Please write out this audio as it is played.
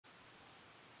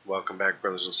Welcome back,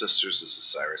 brothers and sisters. This is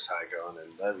Cyrus Hygon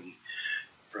and Leve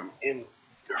from in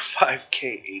your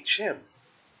 5K HM.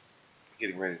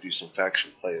 Getting ready to do some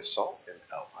faction play assault in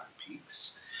Alpine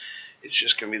Peaks. It's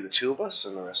just going to be the two of us,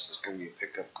 and the rest is going to be a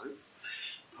pickup group.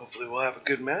 Hopefully we'll have a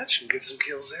good match and get some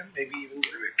kills in, maybe even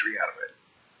get a victory out of it.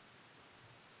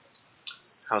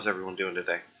 How's everyone doing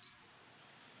today?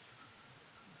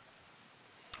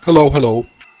 Hello, hello.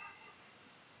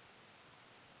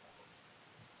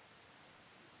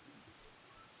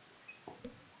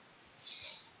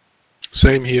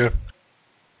 Same here.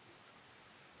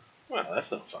 Well,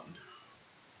 that's no fun.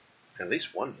 At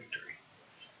least one victory.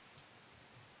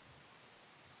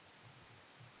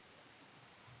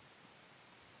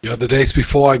 Yeah, the days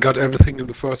before I got everything in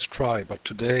the first try, but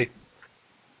today...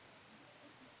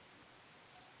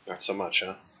 Not so much,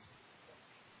 huh?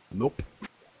 Nope.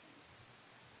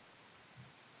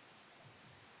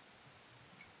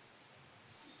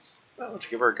 Well, let's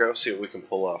give her a go, see what we can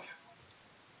pull off.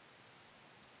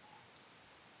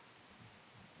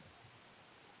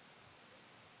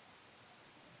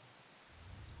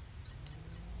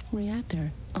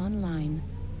 Reactor online.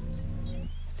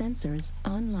 Sensors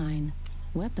online.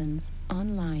 Weapons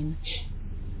online.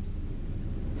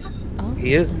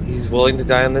 He's willing to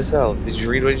die on this L. Did you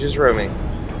read what he just wrote me?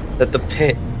 That the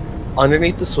pit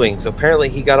underneath the swing, so apparently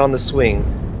he got on the swing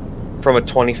from a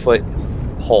 20-foot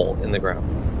hole in the ground.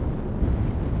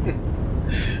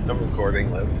 I'm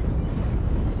recording, Leve.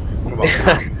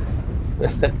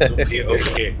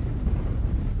 Okay.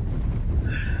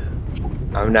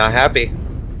 I'm not happy.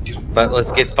 But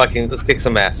let's kick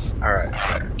some ass. All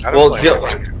right.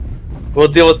 We'll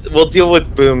deal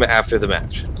with Boom after the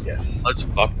match. Yes. Let's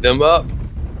fuck them up.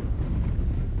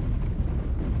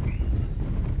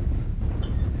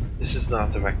 This is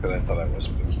not the mech that I thought I was.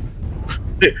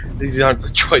 These aren't the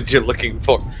droids you're looking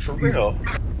for. For real.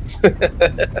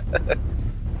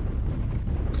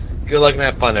 Good luck and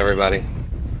have fun, everybody.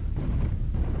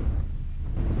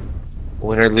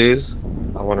 Win or lose,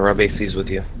 I want to rub ACs with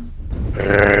you.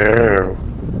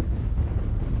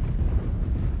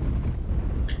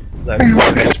 That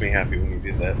makes me happy when you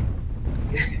do that.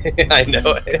 I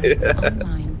know it.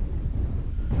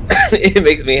 It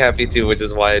makes me happy too, which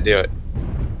is why I do it.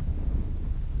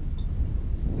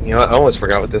 You know what? I almost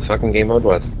forgot what this fucking game mode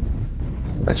was.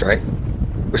 That's right.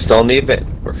 We're still in the event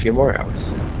for a few more hours.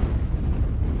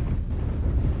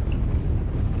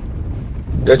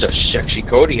 There's a sexy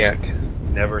Kodiak.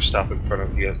 Never stop in front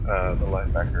of the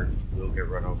linebacker. You'll get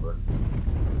run over.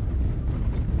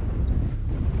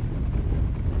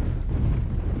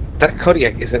 That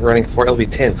Kodiak isn't running 4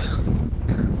 LV10s.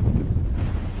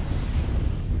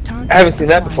 I haven't seen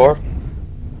that before.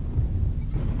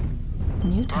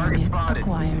 New target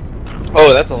acquired.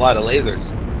 Oh, that's a lot of lasers.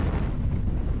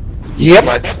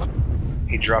 Yep.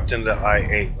 He dropped into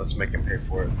I-8. Let's make him pay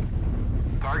for it.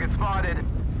 Target spotted.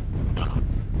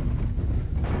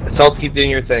 Assault, keep doing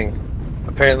your thing.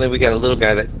 Apparently we got a little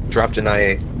guy that dropped an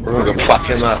I-8. We're gonna go fuck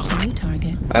him up. New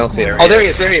target. I don't see it. There Oh, there he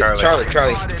he is. is.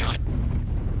 Charlie.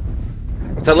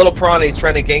 It's a little prawn. He's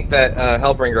trying to gank that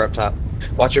Hellbringer up top.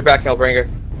 Watch your back, Hellbringer.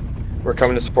 We're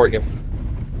coming to support you.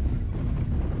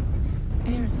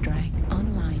 Airstrike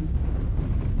online.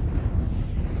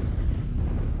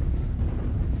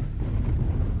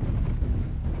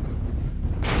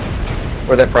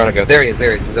 Where'd that prawn go? There he is.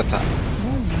 He's up top.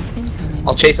 Warning incoming.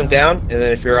 I'll chase him down, and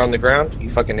then if you're on the ground,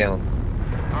 you fucking nail him.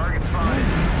 Target spotted.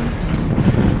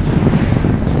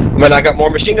 Man, I got more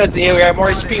machine guns than you. I got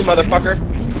more HP, motherfucker.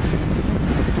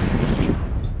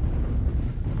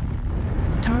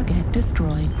 Target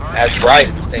destroyed. That's right.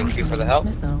 Thank you for the help.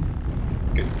 Missile.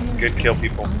 Good kill,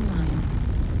 people. Online.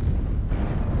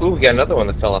 Ooh, we got another one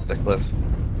that fell off the cliff.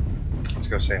 Let's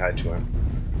go say hi to him.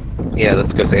 Yeah,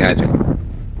 let's go say hi to him.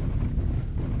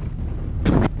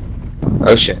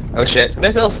 Oh shit,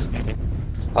 missiles!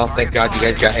 Oh, thank God you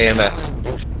guys got AMS.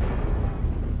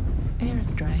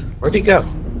 Airstrike. Where'd he go?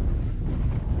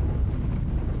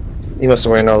 He must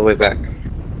have ran all the way back.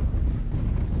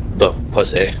 The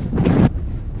pussy.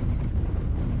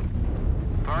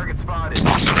 Target spotted.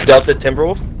 Delta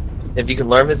Timberwolf, if you can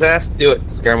learn his ass, do it.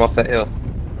 Scare him off that hill.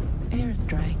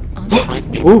 Airstrike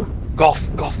online. Ooh, golf,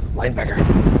 linebacker.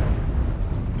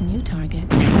 New target.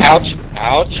 Ouch.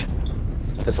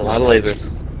 That's a lot of lasers.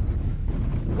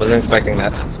 Wasn't expecting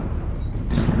that.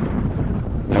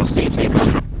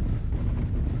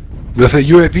 There's a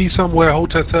UAV somewhere,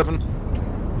 Hotel 7.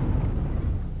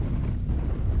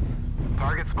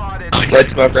 Target spotted.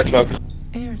 Red smoke.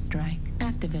 Airstrike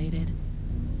activated.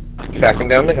 Backing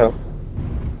down the hill.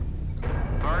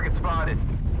 Target spotted.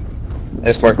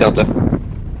 It's Mark Delta.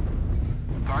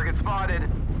 Target spotted.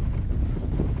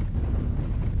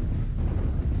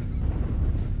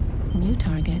 New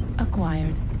target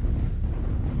acquired.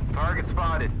 Target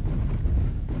spotted.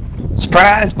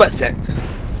 Surprise butt sex.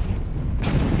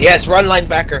 Yes, run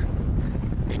linebacker.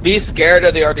 Be scared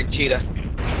of the Arctic cheetah.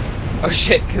 Oh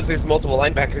shit, because there's multiple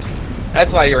linebackers. That's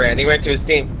why he ran. He ran to his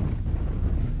team.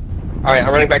 Alright,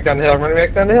 I'm running back down the hill. I'm running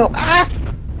back down the hill. Ah!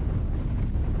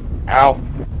 Ow.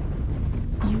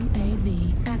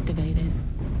 UAV activated.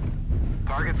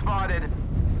 Target spotted.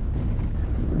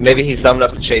 Maybe he's dumb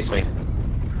enough to chase me.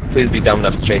 Please be dumb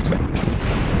enough to chase me.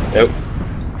 Nope.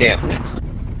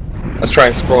 Damn. Let's try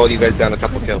and scroll you guys down a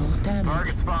couple kills. Critical damage.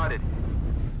 Target spotted.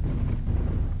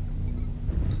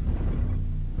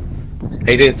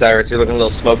 How you doing, Cyrus? You're looking a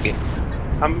little smoky.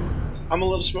 I'm a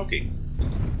little smoky.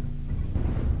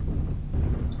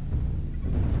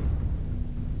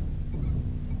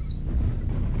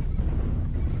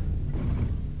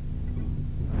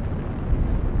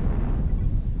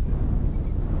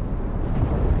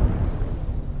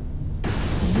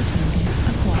 New target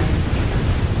acquired.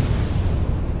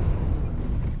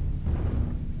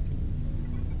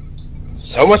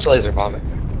 So much laser vomit.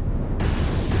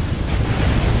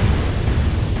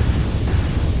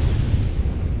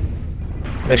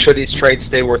 Make sure these trades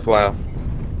stay worthwhile.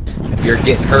 If you're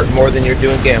getting hurt more than you're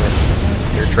doing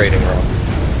damage, you're trading wrong.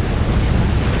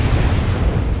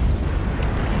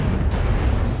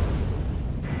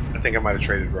 I think I might have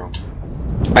traded wrong.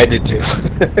 I did too.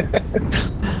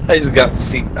 I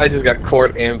just got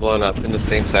cored and blown up in the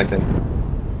same second.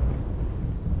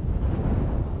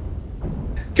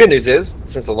 Good news is,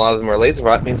 since a lot of them are laser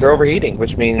rot, means they're overheating,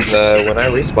 which means when I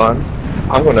respawn,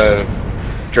 I'm gonna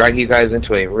drag you guys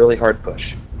into a really hard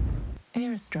push.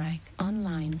 Airstrike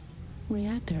online.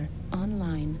 Reactor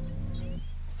online.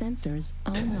 Sensors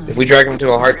online. If we drag them to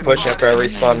a hard push after I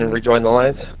respawn and rejoin the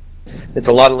lines, it's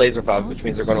a lot of laser fog, which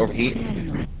means they're going to overheat.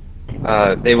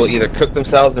 They will either cook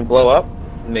themselves and blow up,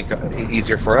 and make it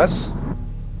easier for us,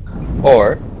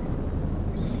 or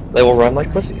they will run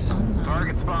like pussies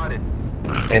Target spotted.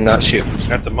 and not shoot.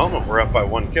 At the moment, we're up by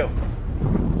 1 kill.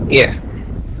 Yeah,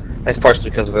 that's partially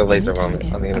because of their laser New vomit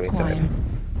target on the enemy acquired. side.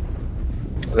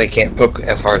 They can't poke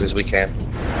as hard as we can.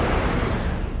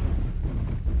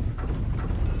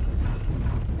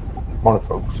 Morning,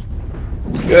 folks.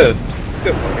 Good.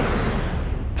 Good morning.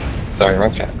 Sorry,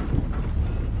 wrong chat. New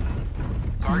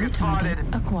Target target spotted.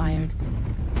 acquired.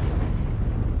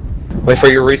 Wait for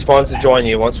your respawns to join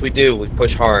you. Once we do, we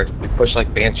push hard. We push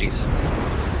like banshees.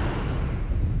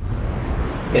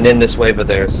 And in this wave of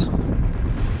theirs.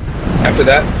 After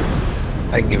that,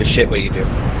 I can give a shit what you do.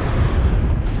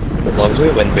 As long as we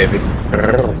win, baby.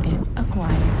 Target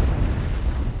acquired.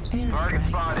 Target Airstrike.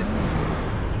 spotted.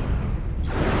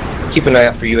 Keep an eye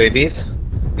out for UAVs,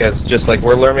 because just like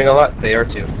we're learning a lot, they are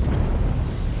too.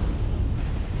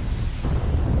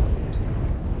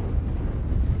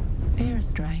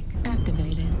 Airstrike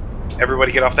activated.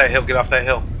 Everybody get off that hill, get off that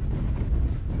hill.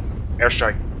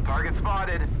 Airstrike. Target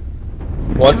spotted.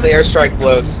 Once the airstrike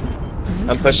blows, New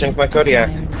I'm pushing my target Kodiak.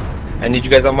 acquired. I need you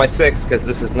guys on my 6, because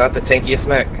this is not the tankiest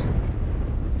mech.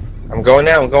 I'm going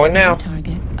now, I'm going now. New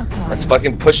target acquired. Let's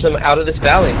fucking push them out of this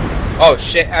valley. Oh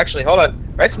shit, actually, hold on.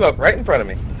 Red smoke right in front of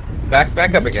me. Back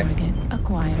up New again. target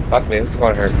acquired. Fuck me, this is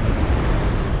gonna hurt.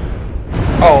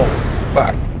 Oh,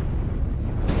 fuck.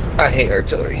 I hate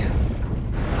artillery.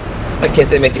 Why can't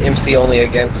they make it MC only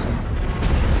again?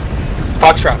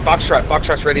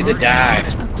 Foxtrot's ready to die.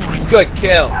 Acquired. Good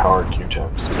kill. Howard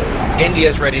Q-times.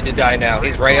 India's ready to die now.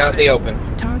 He's right out in the open.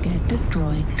 Target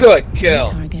destroyed. Good kill.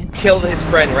 New target Killed his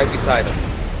friend right beside him.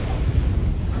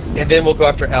 And then we'll go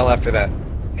after L after that.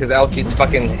 Because L keeps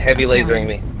fucking heavy lasering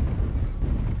me.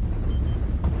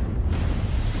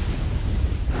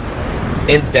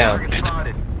 N's down. Target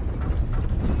spotted.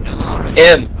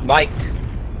 M, Mike.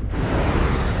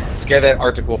 Scare that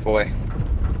Arctic wolf away.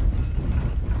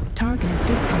 Target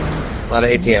destroyed. A lot of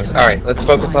ATMs. Alright, let's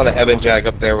focus on the Ebb and Jag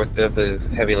up there with the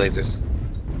heavy lasers.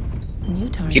 New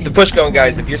target Keep the push going, guys.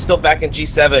 acquired. If you're still back in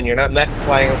G7, you're not mech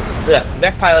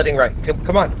piloting right.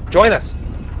 Come on, join us.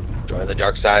 Join the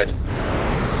dark side.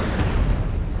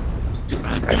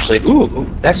 Actually, ooh,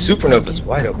 that supernova's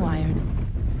wide open. Acquired.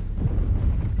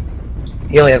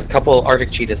 He only has a couple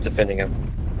Arctic cheetahs defending him.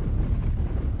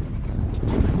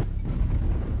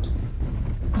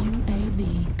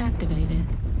 UAV activated.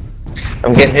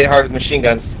 I'm getting hit hard with machine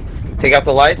guns. Take out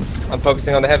the lights. I'm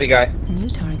focusing on the heavy guy. New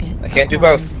target. I can't do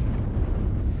both. Incoming.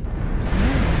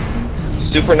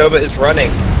 Supernova is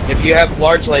running. If you have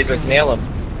large lasers, nail him.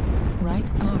 Right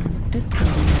arm destroyed.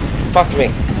 Fuck me.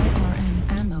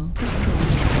 LRM ammo destroyed.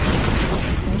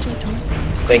 Center torso.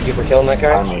 Thank you for killing that I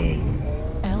guy. mean,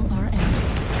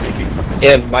 LRM.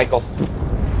 M, Michael.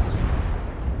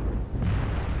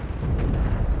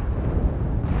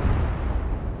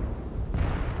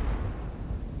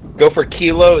 Go for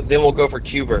Kilo, then we'll go for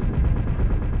Cuber.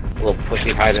 A little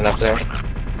pussy hiding up there.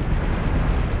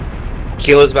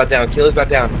 Kilo's about down. Kilo's about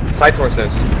down. Side torsos.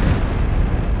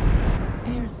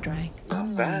 Airstrike Not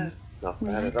online. bad. Not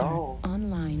bad at Reactor all.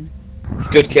 online.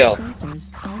 Good kill. Sensors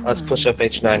online. Let's push up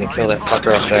H9 and kill that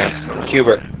fucker up there.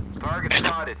 Cuber. Target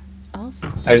spotted. All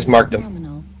systems I just marked him.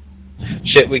 nominal.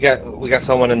 Shit, we got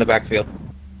someone in the backfield.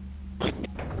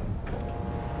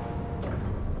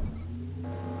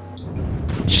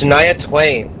 Shania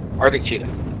Twain, Arctic Cheetah.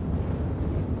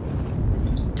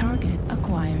 Target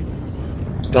acquired.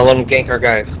 Don't let them gank our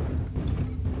guys.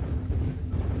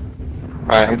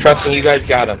 Alright, I'm trusting you guys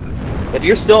got him. If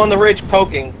you're still on the ridge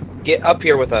poking, get up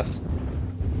here with us.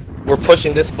 We're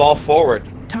pushing this ball forward.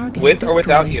 Target With or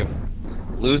without destroyed.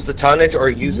 you. Lose the tonnage or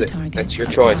use New it. target That's your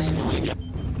choice. acquired.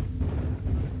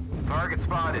 Target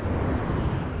spotted.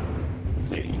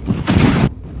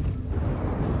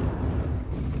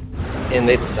 And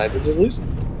they decided to lose it.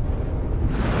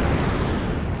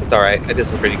 It's alright, I did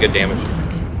some pretty good damage.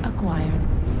 Target acquired.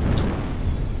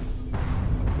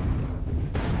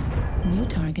 New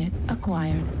target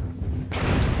acquired.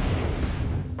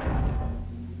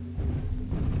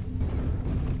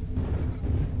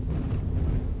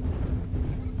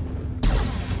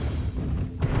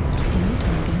 New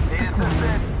target Need acquired.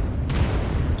 assistance.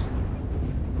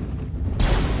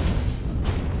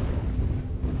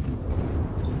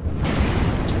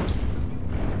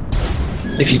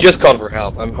 If you just called for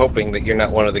help, I'm hoping that you're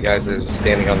not one of the guys that is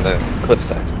standing on the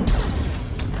cliffside.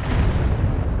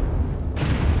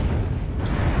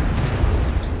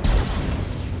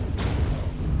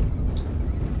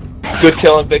 Good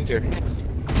kill on Victor.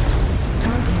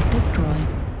 Target destroyed.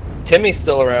 Timmy's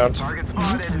still around. Target New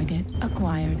spotted. target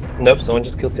acquired. Nope, someone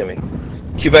just killed Timmy.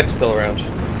 Quebec's still around.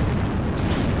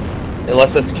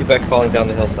 Unless that's Quebec falling down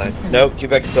the hillside. Nope,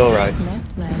 Quebec's still alive.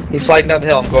 Left leg. He's sliding down the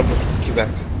hill. I'm going for Quebec.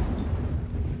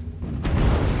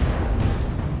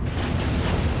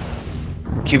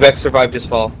 Quebec survived his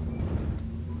fall.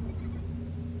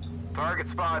 Target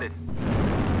spotted.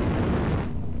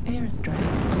 Airstrike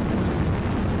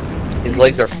online. His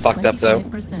legs are At fucked up though.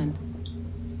 25%.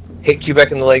 Hit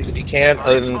Quebec in the legs if you can.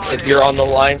 Other than if you're on the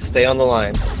line, stay on the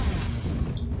line.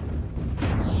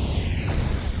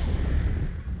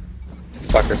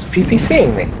 Fuckers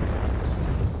PPCing me.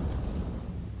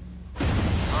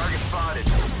 Target spotted.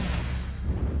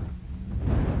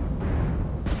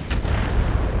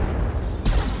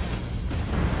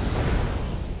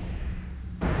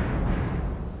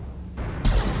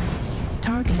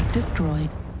 Target destroyed.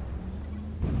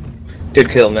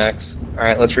 Good kill, Max.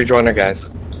 Alright, let's rejoin our guys.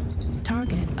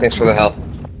 Target Thanks for the help.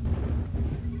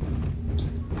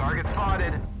 Target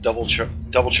spotted.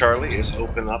 Double Charlie is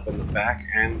open up in the back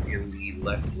and in the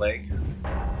left leg.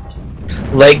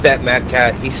 Leg that Mad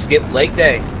Cat. He skipped leg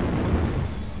day.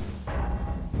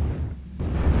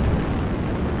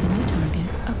 New target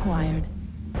acquired.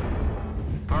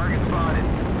 Target spotted.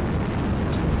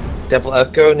 Devil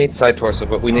Echo needs side torso,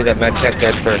 but we need that Mad Cat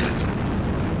dead first.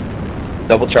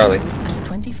 Double Charlie. At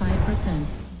 25%.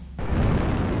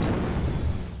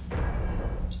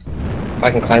 If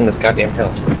I can climb this goddamn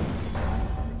hill.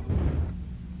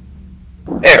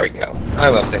 There we go. I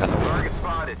love the hill. Target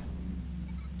spotted.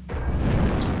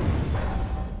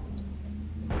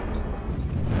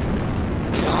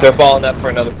 They're falling up for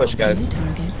another push, guys. New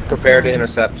target Prepare to acquired.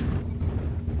 intercept.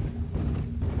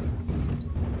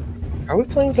 Are we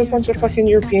playing with a bunch of fucking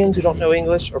Europeans who don't know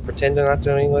English or pretend to not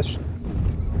know English?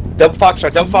 Double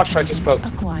Foxtrot just poked.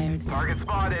 Acquired. Target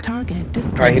spotted. Target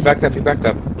destroyed. Alright, he backed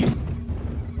up.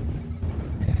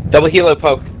 Double Helo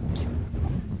poke.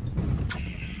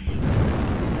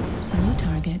 New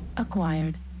target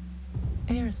acquired.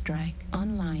 Airstrike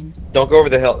online. Don't go over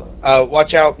the hill.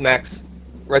 Watch out, Max.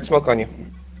 Red smoke on you.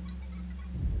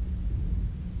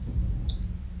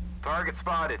 Target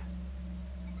spotted.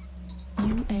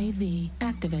 UAV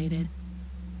activated.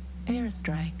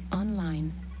 Airstrike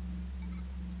online.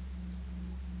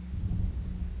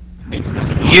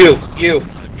 You.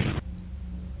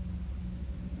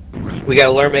 We got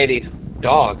a Lerm 80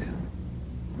 dog.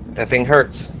 That thing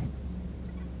hurts.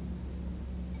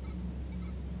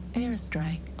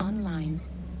 Airstrike online.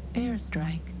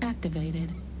 Airstrike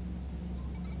activated.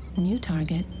 New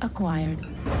target acquired.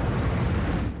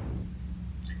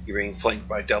 You're being flanked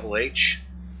by Double H.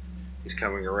 He's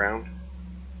coming around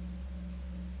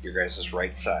your guys'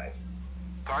 right side.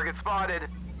 Target spotted.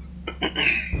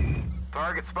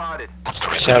 Target spotted.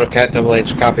 Shadowcat, Double H,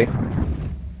 copy.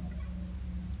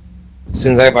 As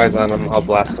soon as I have eyes on him, I'll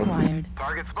blast him. Acquired.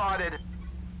 Target spotted.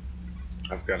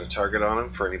 I've got a target on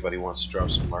him for anybody who wants to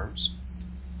drop some alarms.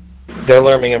 They're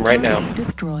alarming him right Target now.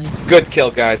 destroyed. Good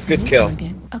kill, guys. Good New kill.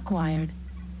 target acquired.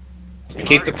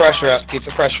 Keep the pressure up. Keep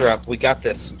the pressure up. We got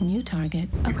this. New target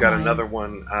acquired. You've got another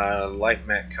one, light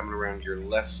mat coming around your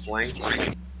left flank.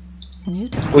 New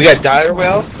target We got dire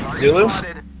whale. Target Zulu.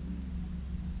 spotted.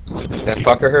 That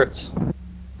fucker hurts.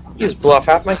 You just blew off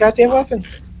half my goddamn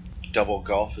weapons. Double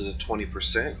golf is at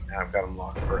 20%. I've got him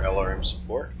locked for LRM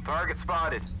support. Target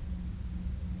spotted.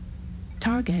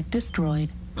 Target destroyed.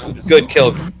 Good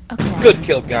kill. Target acquired. Good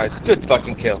kill, guys. Good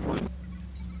fucking kill.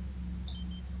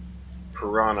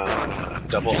 Piranha,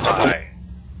 double I.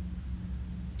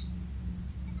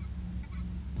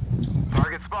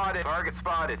 Target spotted. Target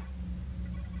spotted.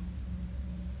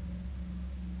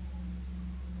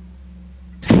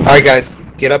 Alright, guys.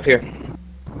 Get up here.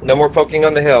 No more poking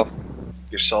on the hill.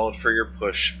 You're solid for your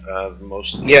push.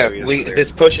 Most of the Yeah, areas are there.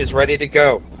 this push is ready to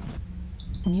go.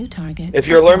 New target If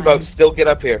you're a learn acquired. boat, still get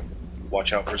up here.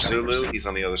 Watch out for Zulu. He's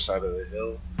on the other side of the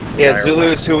hill. Yeah, Dire Zulu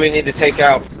whale. is who we need to take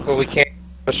out, but we can't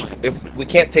push. If we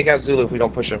can't take out Zulu if we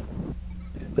don't push him.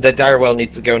 But that dire well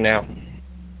needs to go now.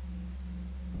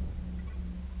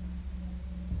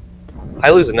 I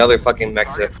lose another fucking mech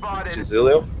Target to spotted.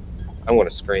 Zulu. I'm gonna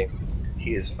scream.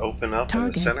 He is open up in the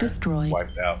Target center. destroyed.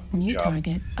 Wiped out. New Job.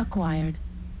 target acquired.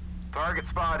 Target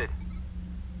spotted.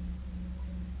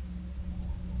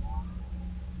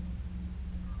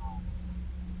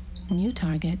 New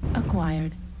target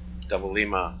acquired. Double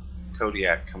Lima,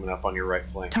 Kodiak coming up on your right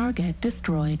flank. Target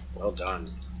destroyed. Well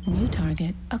done. New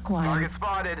target acquired. Target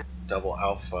spotted. Double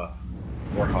Alpha,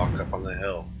 Warhawk up on the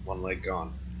hill. One leg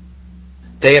gone.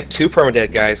 They have 2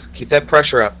 permadead, guys. Keep that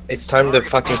pressure up. It's time to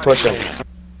fucking push them.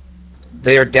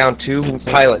 They are down 2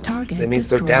 pilots. Target That means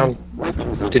they're destroyed.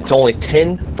 down. It's only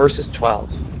 10 versus 12.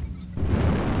 Fuel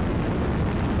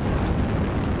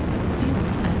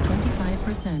at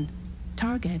 25%.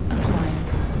 Target acquired.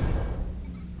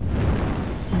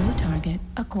 New target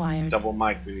acquired. Double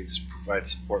Mike, we need to provide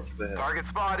support for the hill. Target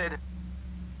spotted.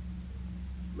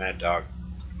 Mad Dog.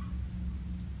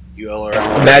 ULR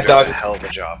Mad doing Dog. a hell of a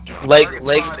job. Leg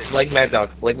Mad Dog.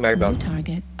 Leg Mad New Dog.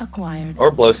 target acquired.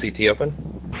 Or blow CT open.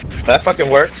 That fucking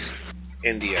works.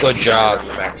 India. Good job. On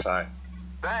the backside.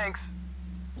 Thanks.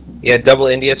 Yeah, double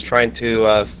India's trying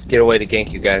to get away to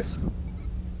gank you guys.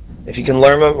 If you can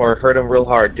learn them or hurt them real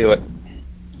hard, do it.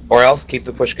 Or else keep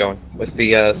the push going with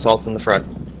the assaults in the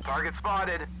front. Target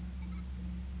spotted.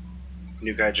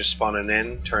 New guy just spawning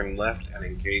in, turn left and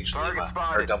engage Target Lima. Or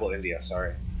spotted. double India,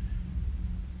 sorry.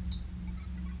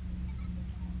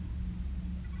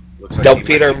 Looks like Double he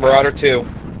Peter, might be- Marauder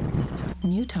 2.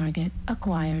 New target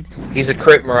acquired. He's a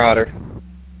crit Marauder.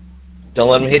 Don't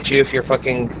let him hit you if you're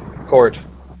fucking cord.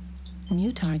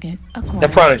 New target acquired.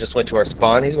 That Piranha just went to our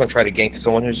spawn. He's going to try to gank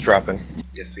someone who's dropping.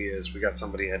 Yes, he is. We got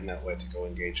somebody heading that way to go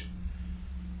engage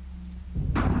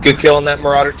him. Good kill on that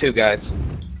Marauder 2, guys.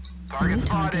 Target New target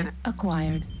spotted.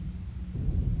 acquired.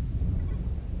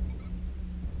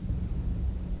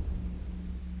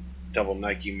 Double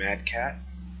Nike Mad Cat.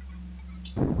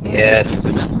 Yes. Is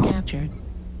being captured.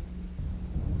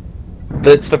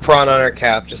 It's the Piranha on our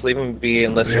cap. Just leave him be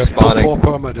unless We you're have 4 spawning.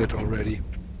 permanent already.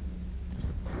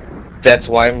 That's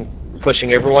why I'm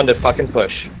pushing everyone to fucking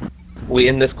push. We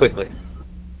end this quickly.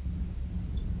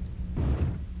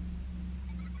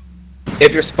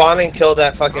 If you're spawning, kill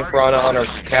that fucking Piranha on our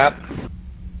cap.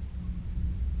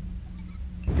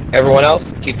 Everyone else,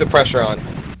 keep the pressure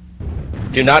on.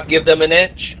 Do not give them an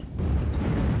inch.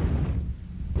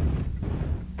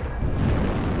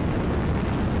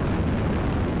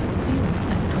 Fuel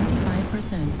at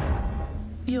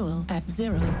 25%. Fuel at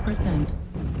 0%.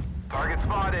 Target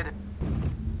spotted.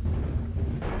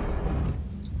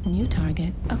 New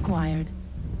target acquired.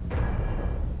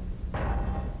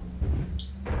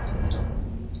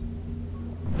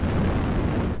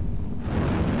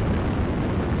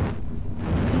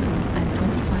 Fuel at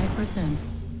 25%.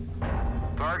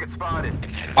 Target spotted.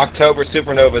 October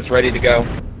Supernova is ready to go.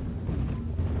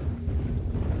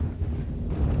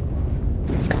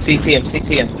 CTM,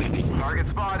 CTM. Target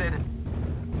spotted.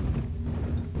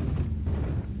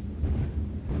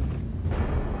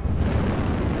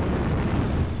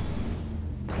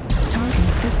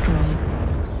 Target destroyed.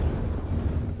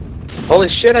 Holy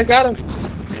shit, I got him!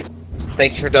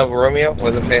 Thank you for Double Romeo.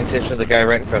 Wasn't paying attention to the guy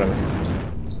right in front of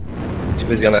me. Too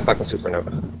busy on that fucking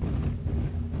Supernova.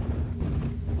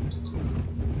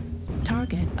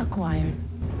 Target acquired.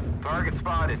 Target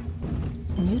spotted.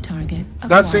 New target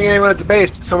Not seeing acquired. anyone at the base.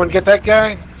 Did someone get that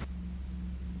guy?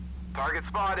 Target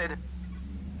spotted.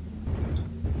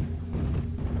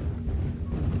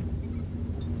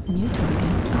 New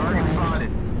target Target acquired.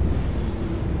 spotted.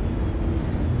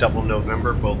 Double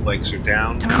November, both legs are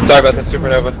down. Target Sorry about that destroyed.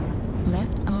 Supernova.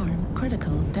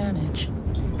 damage.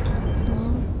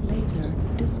 Small laser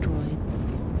destroyed.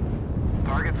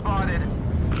 Target spotted.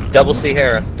 Double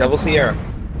Sierra. Double Sierra.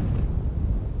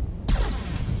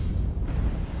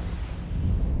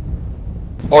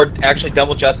 Or actually,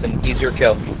 double Justin. Easier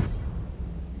kill.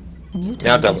 New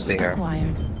Now target double Sierra.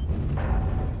 acquired.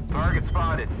 Target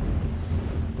spotted.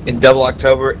 In double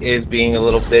October is being a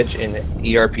little bitch in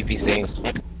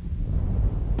ERPPC.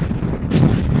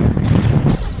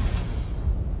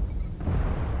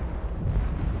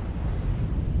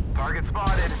 Target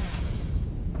spotted.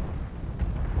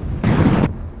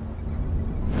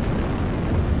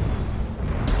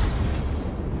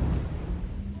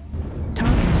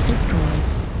 Target destroyed.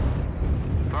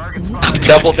 Target New spotted. target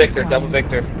Double Victor. acquired. Double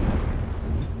Victor.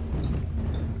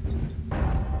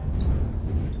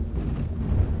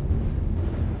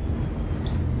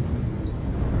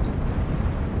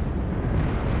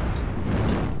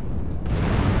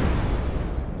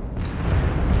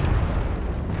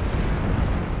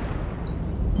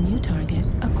 New target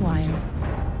acquired.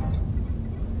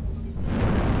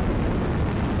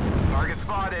 Target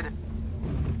spotted.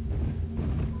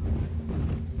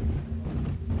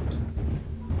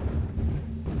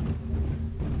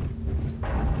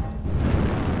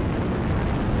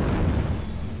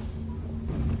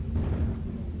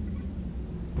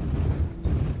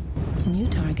 New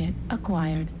target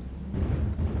acquired.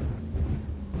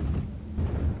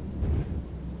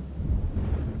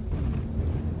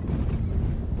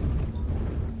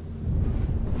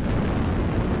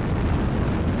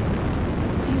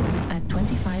 Fuel at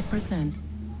 25%.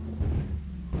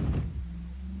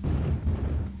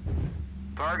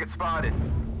 Target spotted.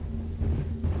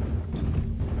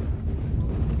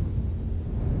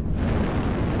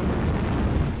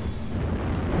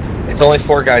 It's only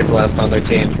 4 guys left on their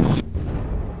team.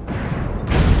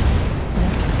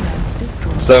 Left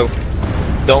destroyed. So,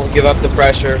 don't give up the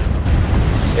pressure.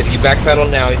 If you backpedal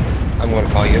now, I'm going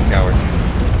to call you a coward.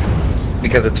 Destroyed.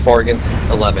 Because it's 4 against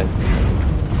 11. Destroyed.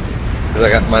 Because I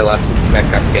got my last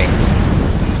backpack game.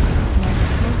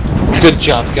 Left torso. Good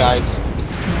job, guys.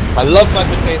 I love my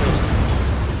potatoes.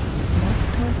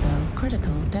 Left torso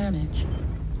critical damage.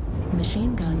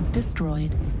 Machine gun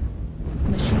destroyed.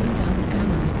 Machine gun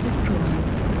ammo destroyed.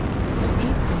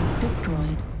 Heat sink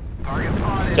destroyed. Target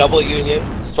spotted. Double Union,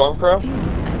 Stormcrow. Fuel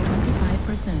at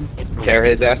 25%. Tear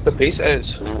his ass to pieces.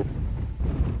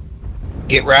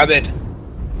 Get rabid.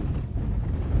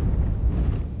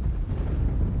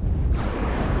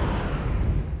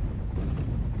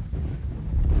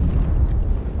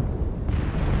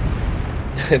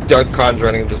 Darth Khan's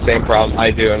running into the same problem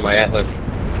I do in my Atlas.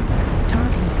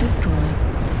 Target destroyed.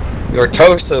 Your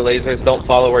torso lasers don't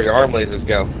follow where your arm lasers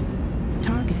go.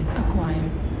 Target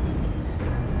acquired.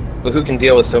 But who can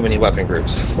deal with so many weapon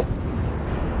groups?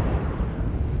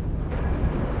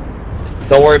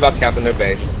 Don't worry about capping their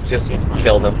base. Just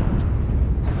kill them.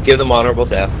 Give them honorable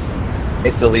death.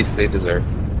 It's the least they deserve.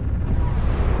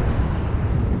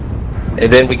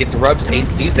 And then we get to rub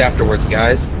ACs afterwards,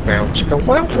 guys. Bow, chicka,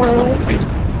 wow, wow.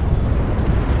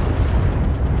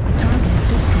 Target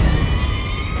destroyed.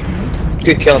 New target.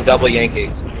 Good kill on double Yankee.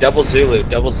 Double Zulu.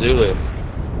 Double Zulu.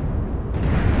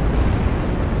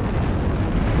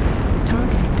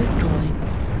 Target destroyed.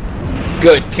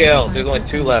 Good kill. There's only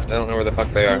 2 left. I don't know where the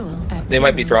fuck they are. Fuel at They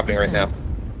might be dropping right 70%. now.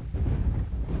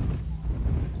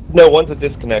 No, one's a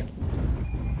disconnect.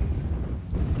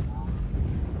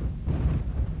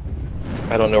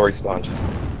 I don't know where he spawned.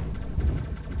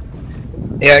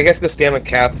 Yeah, I guess go stand with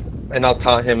Cap, and I'll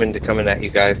taunt him into coming at you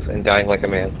guys and dying like a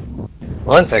man.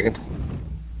 1 second.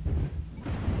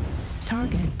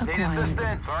 Target Need acquired.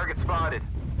 assistance. Target spotted.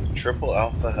 Triple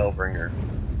Alpha Hellbringer.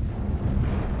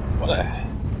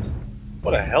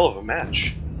 What a hell of a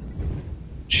match.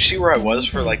 Did you see where I was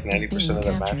for like 90% of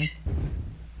the match?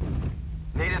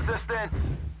 Need assistance.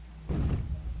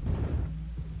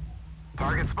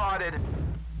 Target spotted.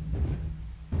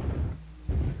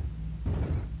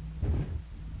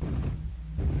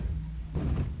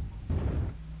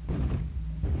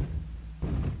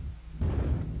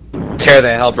 Tear the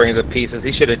Hellbringers to pieces.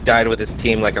 He should have died with his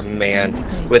team like a man, Enemy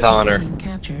base with is honor. being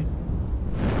captured.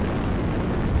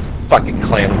 Fucking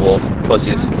clan wolf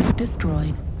pussies. Target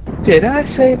destroyed. Did I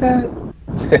say that?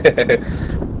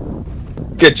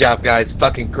 Good job, guys.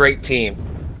 Fucking great team.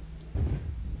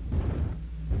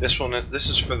 This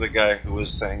is for the guy who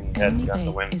was saying he hadn't Enemy got the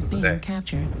base win is for the being day.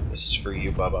 captured. This is for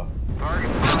you, Bubba.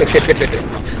 Target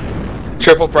spotted.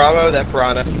 Triple Bravo, that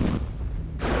piranha.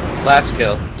 Last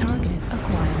kill. Target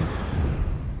acquired.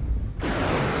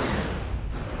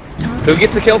 Target Who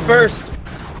gets the kill destroyed.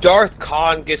 first? Darth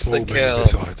Khan gets the Full being kill.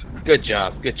 beside. Good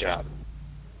job, good job.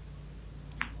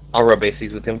 I'll rub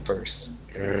bases with him first.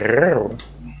 Good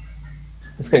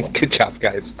job,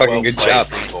 guys. Fucking good played, job.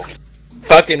 people.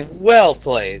 Fucking well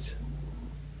played.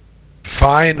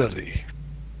 Finally.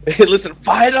 Listen,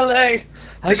 finally!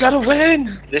 I gotta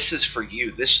win! This is for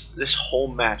you. This whole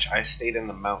match, I stayed in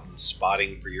the mountains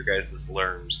spotting for your guys'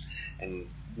 lerms and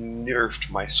nerfed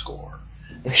my score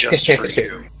just for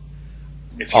you.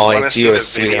 If you want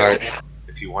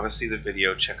to see the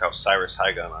video, check out Cyrus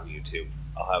Highgun on YouTube.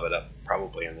 I'll have it up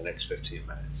probably in the next 15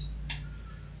 minutes.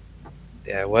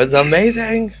 Yeah, it was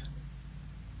amazing.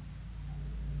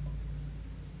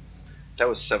 That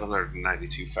was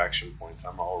 792 faction points.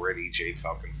 I'm already J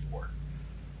Falcon 4.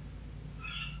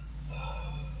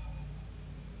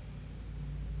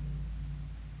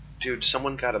 Dude,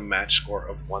 someone got a match score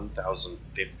of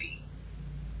 1,050.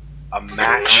 A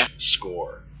match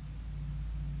score.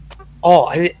 Oh,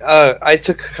 I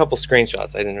took a couple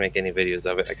screenshots. I didn't make any videos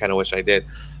of it. I kind of wish I did.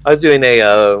 I was doing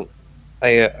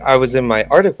I was in my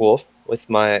Arctic Wolf with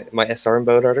my SRM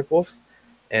boat Arctic Wolf,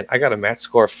 and I got a match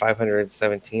score of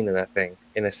 517 in that thing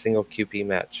in a single QP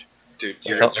match. Dude,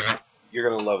 you're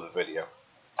gonna love the video.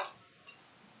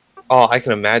 Oh, I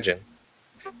can imagine.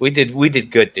 We did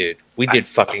good, dude. We did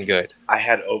fucking good. I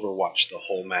had Overwatch the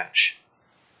whole match.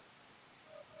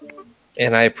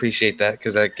 And I appreciate that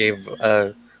because that gave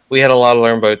we had a lot of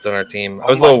learn boats on our team. I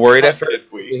was a little worried at first.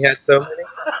 We had so many.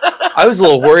 I was a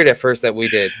little worried at first that we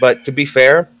did, but to be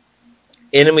fair,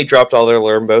 enemy dropped all their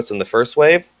learn boats in the first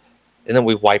wave, and then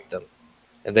we wiped them,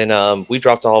 and then we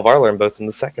dropped all of our learn boats in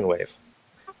the second wave.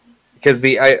 Because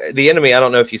the enemy, I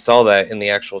don't know if you saw that in the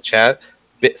actual chat,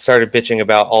 started bitching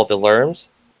about all the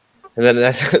lerms, and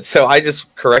then so I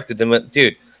just corrected them.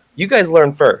 Dude, you guys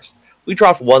learn first. We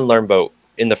dropped one learn boat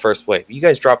in the first wave. You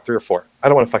guys dropped 3 or 4. I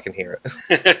don't want to fucking hear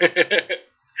it.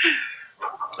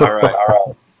 All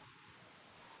right.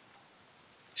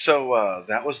 So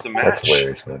that was the match. That's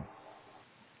hilarious, man.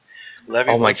 Leve,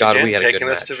 Oh my once God, again, we had a good taking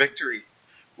us match. to victory,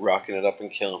 rocking it up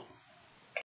and killing.